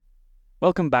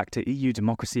Welcome back to EU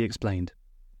Democracy Explained.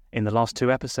 In the last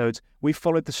 2 episodes, we've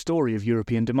followed the story of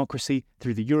European democracy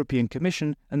through the European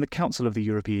Commission and the Council of the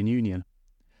European Union.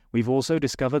 We've also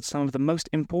discovered some of the most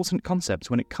important concepts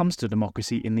when it comes to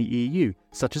democracy in the EU,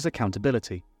 such as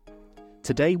accountability.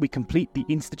 Today we complete the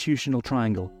institutional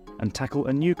triangle and tackle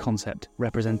a new concept,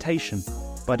 representation,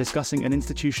 by discussing an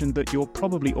institution that you're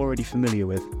probably already familiar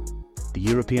with, the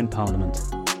European Parliament.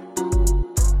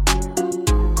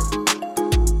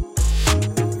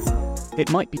 It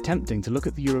might be tempting to look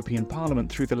at the European Parliament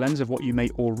through the lens of what you may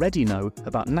already know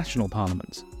about national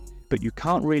parliaments, but you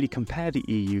can't really compare the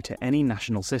EU to any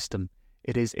national system.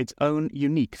 It is its own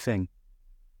unique thing.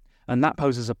 And that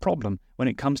poses a problem when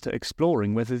it comes to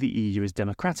exploring whether the EU is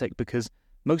democratic, because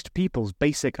most people's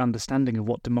basic understanding of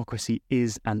what democracy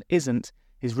is and isn't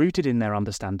is rooted in their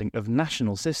understanding of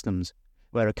national systems,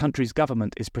 where a country's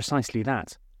government is precisely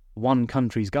that, one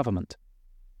country's government.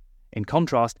 In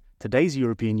contrast, today's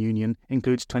European Union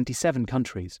includes 27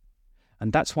 countries,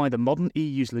 and that's why the modern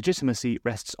EU's legitimacy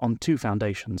rests on 2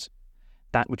 foundations.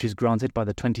 That which is granted by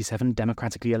the 27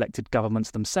 democratically elected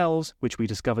governments themselves, which we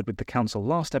discovered with the Council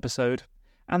last episode,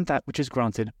 and that which is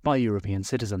granted by European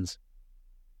citizens.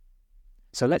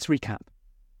 So let's recap.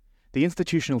 The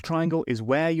institutional triangle is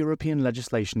where European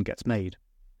legislation gets made.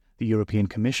 The European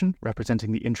Commission,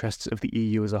 representing the interests of the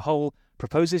EU as a whole,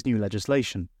 proposes new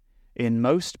legislation. In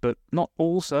most, but not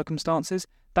all circumstances,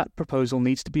 that proposal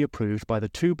needs to be approved by the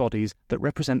 2 bodies that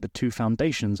represent the 2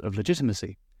 foundations of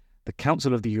legitimacy: the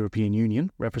Council of the European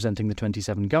Union, representing the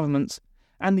 27 governments,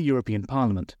 and the European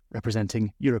Parliament,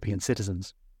 representing European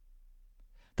citizens.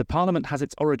 The Parliament has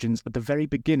its origins at the very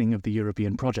beginning of the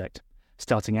European project,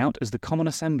 starting out as the Common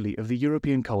Assembly of the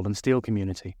European Coal and Steel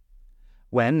Community.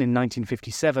 When, in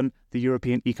 1957, the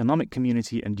European Economic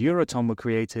Community and Euratom were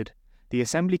created, the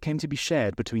Assembly came to be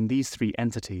shared between these 3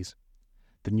 entities.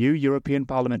 The new European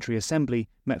Parliamentary Assembly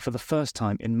met for the first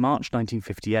time in March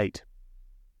 1958.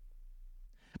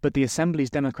 But the Assembly's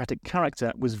democratic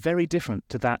character was very different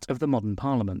to that of the modern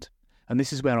Parliament, and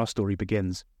this is where our story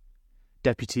begins.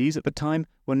 Deputies at the time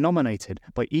were nominated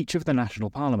by each of the national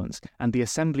parliaments, and the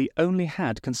Assembly only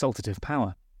had consultative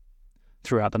power.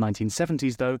 Throughout the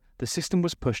 1970s, though, the system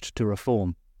was pushed to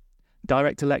reform.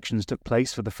 Direct elections took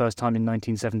place for the first time in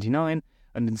 1979,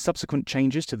 and in subsequent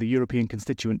changes to the European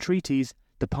constituent treaties,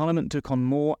 the Parliament took on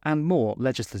more and more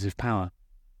legislative power.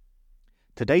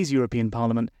 Today's European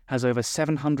Parliament has over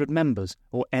 700 members,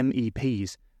 or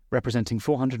MEPs, representing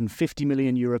 450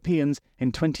 million Europeans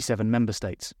in 27 member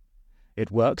states. It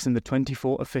works in the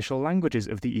 24 official languages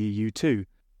of the EU too,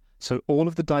 so all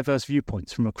of the diverse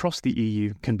viewpoints from across the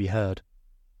EU can be heard.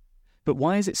 But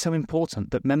why is it so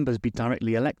important that members be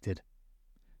directly elected?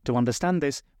 To understand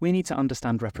this, we need to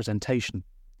understand representation.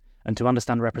 And to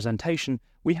understand representation,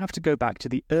 we have to go back to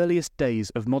the earliest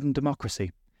days of modern democracy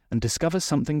and discover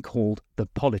something called the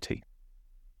polity.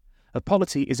 A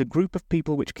polity is a group of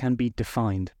people which can be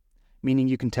defined, meaning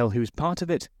you can tell who's part of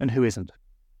it and who isn't.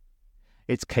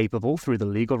 It's capable, through the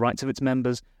legal rights of its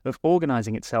members, of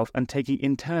organising itself and taking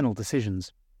internal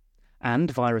decisions. And,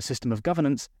 via a system of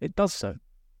governance, it does so.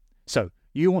 So,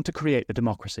 you want to create a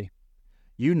democracy.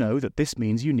 You know that this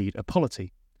means you need a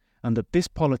polity, and that this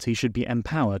polity should be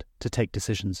empowered to take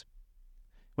decisions.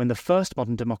 When the first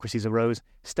modern democracies arose,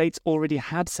 states already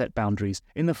had set boundaries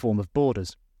in the form of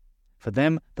borders. For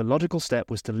them, the logical step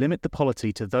was to limit the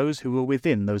polity to those who were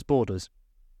within those borders.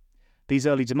 These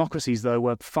early democracies, though,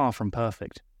 were far from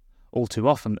perfect. All too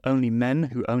often, only men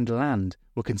who owned land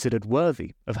were considered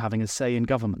worthy of having a say in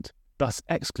government, thus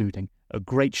excluding a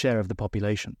great share of the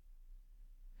population.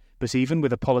 But even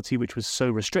with a polity which was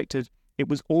so restricted, it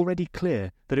was already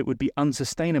clear that it would be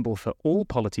unsustainable for all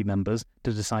polity members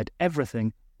to decide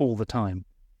everything all the time.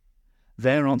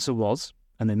 Their answer was,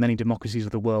 and in many democracies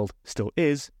of the world still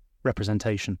is,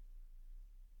 representation.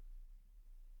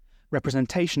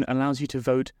 Representation allows you to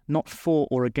vote not for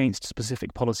or against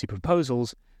specific policy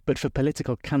proposals, but for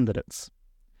political candidates.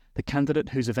 The candidate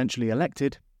who's eventually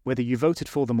elected, whether you voted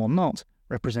for them or not,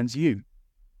 represents you.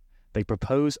 They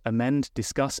propose, amend,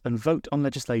 discuss and vote on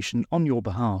legislation on your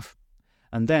behalf,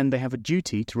 and then they have a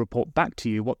duty to report back to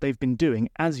you what they've been doing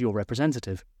as your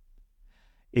representative.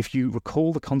 If you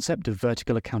recall the concept of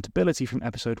vertical accountability from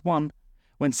episode 1,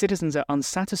 when citizens are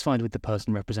unsatisfied with the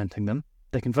person representing them,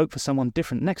 they can vote for someone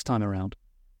different next time around.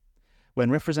 When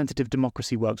representative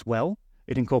democracy works well,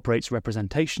 it incorporates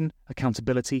representation,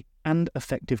 accountability, and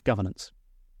effective governance.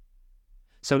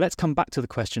 So let's come back to the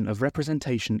question of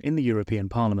representation in the European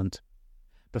Parliament.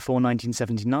 Before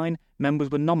 1979,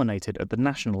 members were nominated at the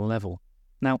national level.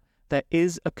 Now, there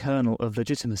is a kernel of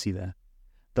legitimacy there.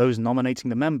 Those nominating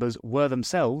the members were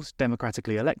themselves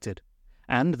democratically elected,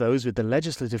 and those with the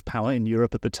legislative power in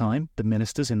Europe at the time, the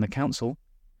ministers in the Council,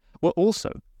 were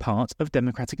also part of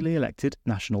democratically elected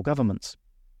national governments.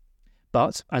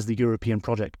 But as the European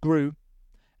project grew,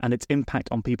 and its impact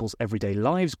on people's everyday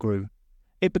lives grew,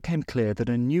 it became clear that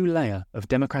a new layer of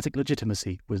democratic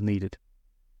legitimacy was needed.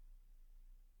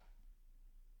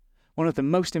 One of the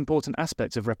most important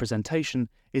aspects of representation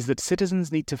is that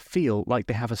citizens need to feel like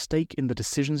they have a stake in the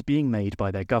decisions being made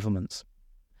by their governments.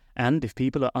 And if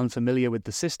people are unfamiliar with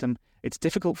the system, it's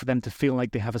difficult for them to feel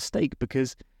like they have a stake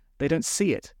because they don't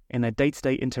see it in their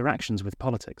day-to-day interactions with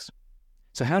politics.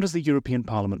 So how does the European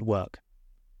Parliament work?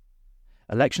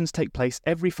 Elections take place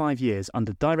every 5 years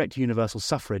under direct universal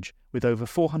suffrage, with over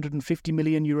 450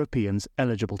 million Europeans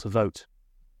eligible to vote.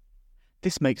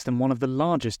 This makes them one of the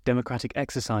largest democratic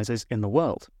exercises in the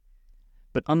world.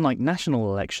 But unlike national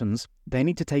elections, they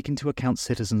need to take into account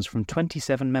citizens from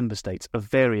 27 member states of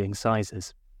varying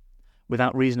sizes.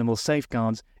 Without reasonable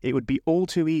safeguards, it would be all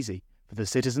too easy for the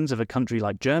citizens of a country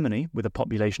like Germany, with a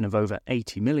population of over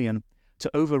 80 million,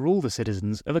 to overrule the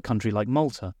citizens of a country like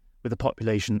Malta, with a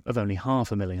population of only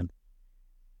 500,000.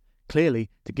 Clearly,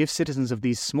 to give citizens of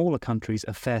these smaller countries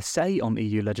a fair say on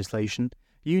EU legislation,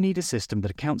 you need a system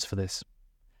that accounts for this.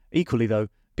 Equally though,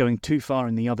 going too far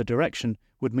in the other direction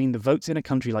would mean the votes in a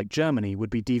country like Germany would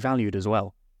be devalued as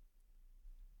well.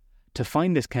 To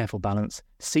find this careful balance,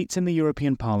 seats in the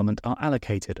European Parliament are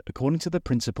allocated according to the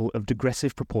principle of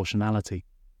digressive proportionality.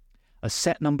 A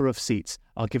set number of seats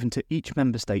are given to each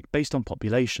member state based on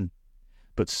population,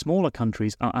 but smaller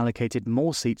countries are allocated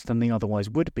more seats than they otherwise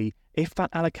would be if that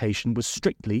allocation was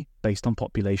strictly based on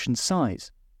population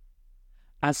size.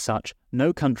 As such,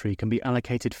 no country can be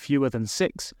allocated fewer than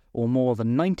 6 or more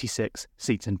than 96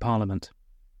 seats in Parliament.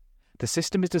 The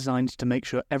system is designed to make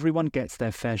sure everyone gets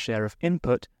their fair share of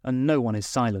input and no one is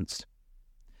silenced.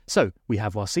 So, we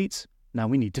have our seats, now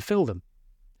we need to fill them.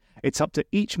 It's up to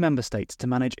each member state to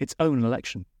manage its own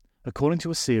election, according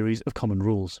to a series of common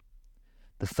rules.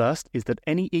 The first is that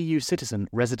any EU citizen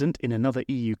resident in another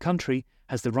EU country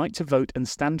has the right to vote and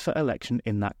stand for election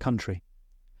in that country.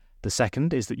 The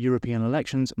second is that European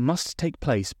elections must take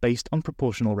place based on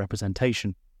proportional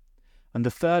representation. And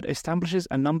the third establishes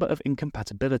a number of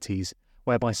incompatibilities,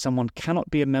 whereby someone cannot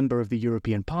be a member of the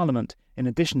European Parliament in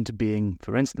addition to being,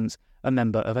 for instance, a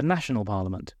member of a national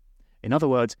parliament. In other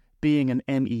words, being an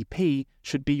MEP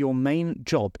should be your main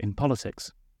job in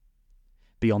politics.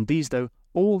 Beyond these, though,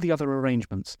 all the other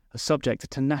arrangements are subject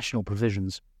to national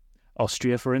provisions.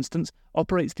 Austria, for instance,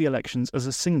 operates the elections as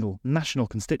a single national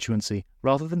constituency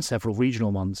rather than several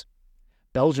regional ones.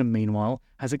 Belgium, meanwhile,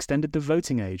 has extended the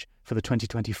voting age for the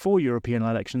 2024 European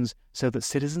elections so that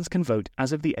citizens can vote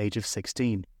as of the age of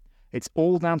 16. It's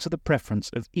all down to the preference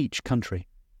of each country.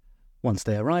 Once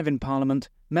they arrive in Parliament,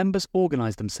 members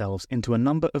organise themselves into a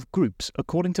number of groups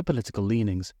according to political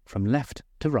leanings, from left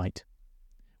to right.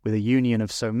 With a union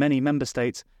of so many member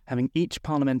states, having each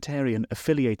parliamentarian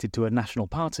affiliated to a national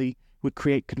party would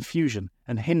create confusion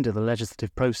and hinder the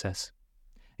legislative process.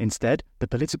 Instead, the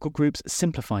political groups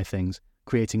simplify things,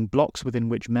 creating blocks within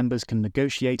which members can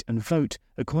negotiate and vote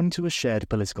according to a shared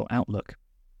political outlook.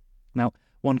 Now,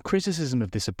 one criticism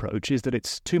of this approach is that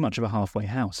it's too much of a halfway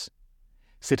house.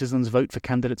 Citizens vote for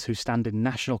candidates who stand in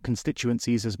national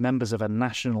constituencies as members of a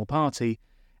national party,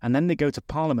 and then they go to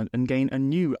Parliament and gain a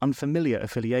new unfamiliar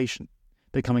affiliation,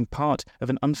 becoming part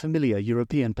of an unfamiliar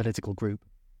European political group.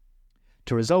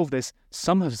 To resolve this,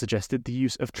 some have suggested the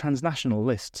use of transnational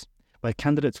lists, where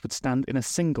candidates would stand in a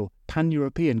single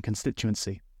pan-European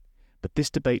constituency. But this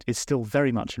debate is still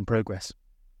very much in progress.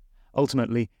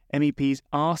 Ultimately, MEPs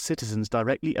are citizens'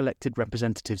 directly elected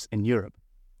representatives in Europe.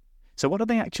 So what do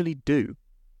they actually do?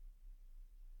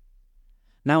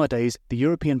 Nowadays, the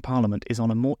European Parliament is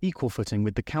on a more equal footing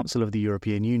with the Council of the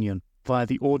European Union via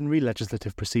the ordinary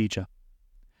legislative procedure.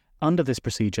 Under this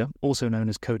procedure, also known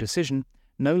as codecision,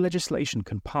 no legislation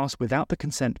can pass without the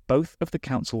consent both of the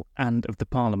Council and of the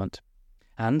Parliament.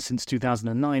 And since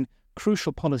 2009,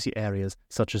 crucial policy areas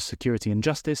such as security and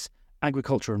justice,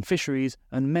 agriculture and fisheries,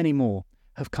 and many more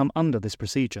have come under this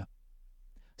procedure.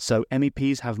 So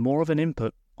MEPs have more of an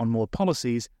input on more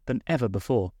policies than ever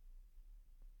before.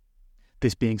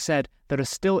 This being said, there are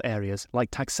still areas like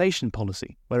taxation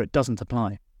policy where it doesn't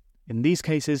apply. In these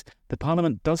cases, the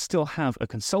Parliament does still have a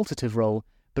consultative role,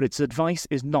 but its advice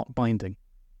is not binding.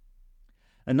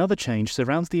 Another change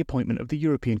surrounds the appointment of the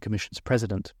European Commission's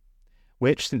President,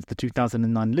 which, since the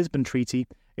 2009 Lisbon Treaty,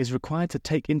 is required to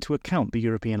take into account the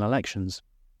European elections.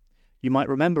 You might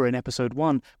remember in episode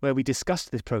 1 where we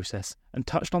discussed this process and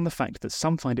touched on the fact that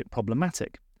some find it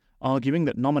problematic, arguing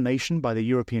that nomination by the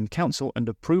European Council and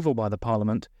approval by the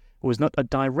Parliament was not a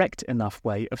direct enough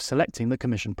way of selecting the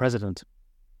Commission President.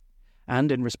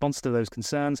 And in response to those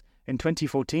concerns, in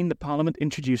 2014 the Parliament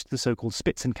introduced the so-called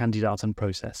Spitzenkandidaten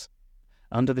process.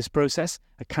 Under this process,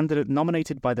 a candidate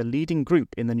nominated by the leading group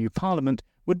in the new Parliament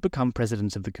would become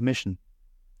President of the Commission.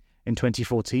 In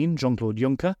 2014, Jean-Claude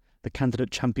Juncker, the candidate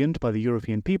championed by the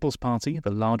European People's Party,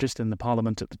 the largest in the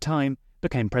Parliament at the time,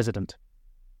 became President.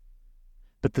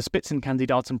 But the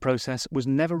Spitzenkandidaten process was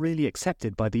never really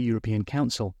accepted by the European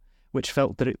Council, which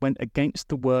felt that it went against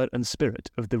the word and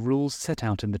spirit of the rules set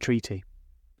out in the treaty.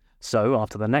 So,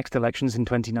 after the next elections in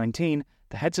 2019,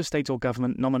 the heads of state or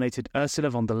government nominated Ursula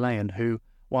von der Leyen, who,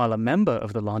 while a member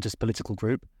of the largest political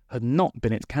group, had not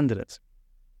been its candidate.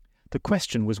 The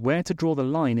question was where to draw the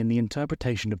line in the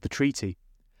interpretation of the treaty.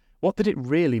 What did it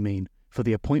really mean for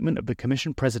the appointment of the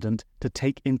Commission President to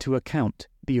take into account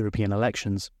the European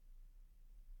elections?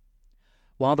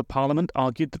 While the Parliament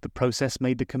argued that the process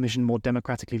made the Commission more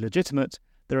democratically legitimate,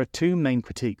 there are two main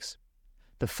critiques.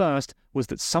 The first was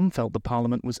that some felt the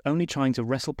Parliament was only trying to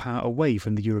wrestle power away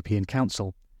from the European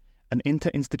Council, an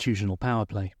interinstitutional power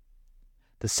play.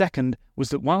 The second was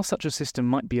that while such a system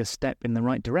might be a step in the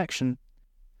right direction,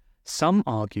 some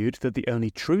argued that the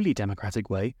only truly democratic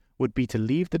way would be to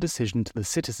leave the decision to the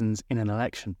citizens in an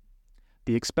election.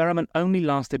 The experiment only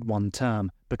lasted one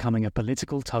term, becoming a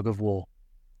political tug-of-war.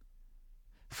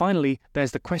 Finally,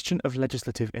 there's the question of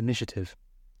legislative initiative.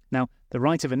 Now, the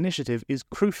right of initiative is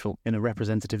crucial in a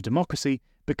representative democracy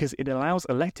because it allows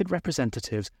elected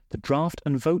representatives to draft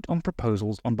and vote on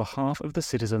proposals on behalf of the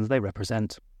citizens they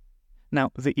represent.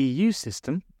 Now, the EU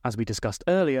system, as we discussed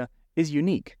earlier, is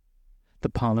unique. The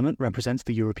Parliament represents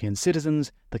the European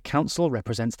citizens, the Council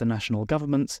represents the national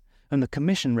governments, and the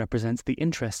Commission represents the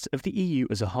interests of the EU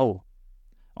as a whole.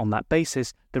 On that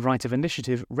basis, the right of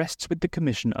initiative rests with the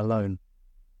Commission alone.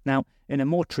 Now, in a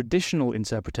more traditional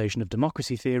interpretation of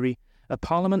democracy theory, a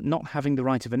parliament not having the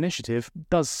right of initiative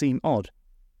does seem odd.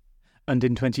 And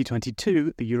in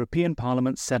 2022, the European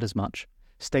Parliament said as much,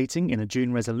 stating in a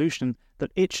June resolution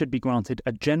that it should be granted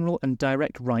a general and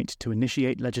direct right to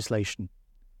initiate legislation.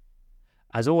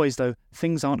 As always, though,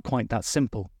 things aren't quite that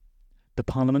simple. The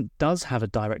Parliament does have a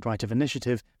direct right of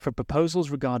initiative for proposals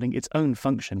regarding its own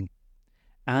functioning.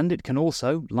 And it can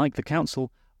also, like the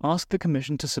Council, ask the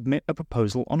Commission to submit a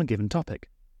proposal on a given topic.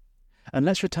 And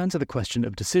let's return to the question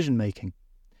of decision-making.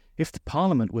 If the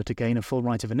Parliament were to gain a full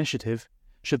right of initiative,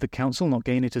 should the Council not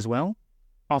gain it as well?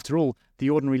 After all, the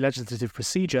ordinary legislative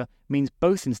procedure means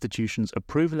both institutions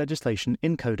approve legislation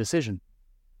in co-decision.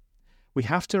 We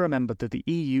have to remember that the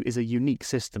EU is a unique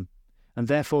system, and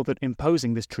therefore that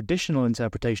imposing this traditional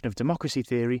interpretation of democracy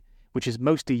theory, which is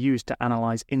mostly used to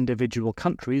analyse individual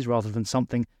countries rather than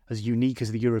something as unique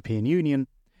as the European Union,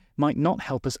 might not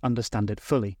help us understand it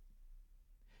fully.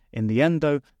 In the end,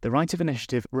 though, the right of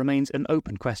initiative remains an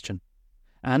open question,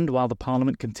 and while the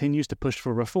Parliament continues to push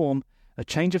for reform, a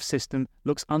change of system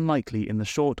looks unlikely in the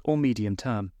short or medium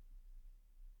term.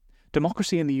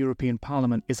 Democracy in the European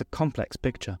Parliament is a complex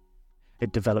picture.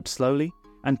 It develops slowly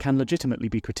and can legitimately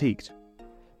be critiqued,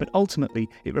 but ultimately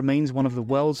it remains one of the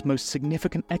world's most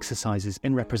significant exercises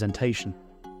in representation.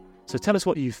 So tell us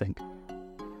what you think.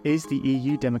 Is the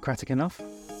EU democratic enough?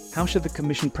 How should the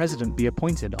Commission President be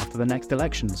appointed after the next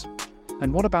elections?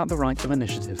 And what about the right of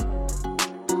initiative?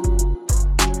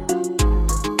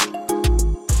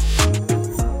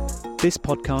 This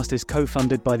podcast is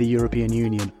co-funded by the European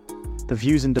Union. The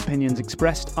views and opinions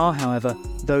expressed are, however,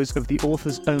 those of the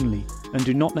authors only and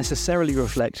do not necessarily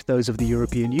reflect those of the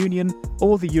European Union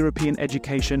or the European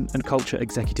Education and Culture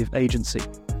Executive Agency.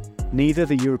 Neither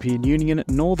the European Union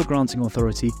nor the granting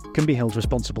authority can be held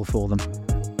responsible for them.